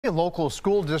A local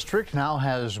school district now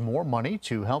has more money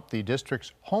to help the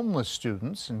district's homeless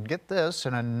students. And get this,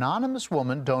 an anonymous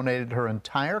woman donated her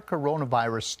entire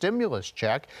coronavirus stimulus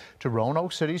check to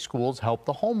Roanoke City Schools Help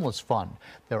the Homeless Fund.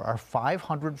 There are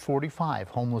 545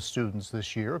 homeless students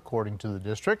this year, according to the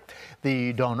district.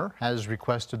 The donor has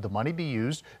requested the money be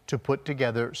used to put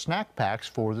together snack packs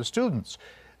for the students.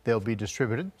 They'll be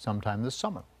distributed sometime this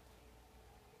summer.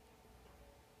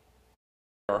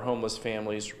 Our homeless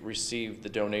families receive the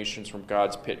donations from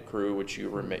God's Pit Crew, which you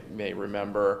may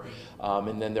remember,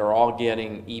 and then they're all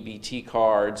getting EBT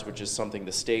cards, which is something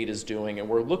the state is doing, and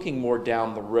we're looking more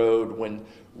down the road when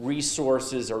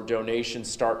resources or donations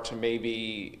start to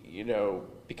maybe,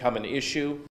 become an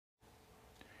issue.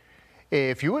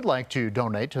 If you would like to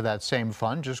donate to that same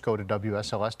fund, just go to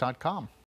WSLS.com.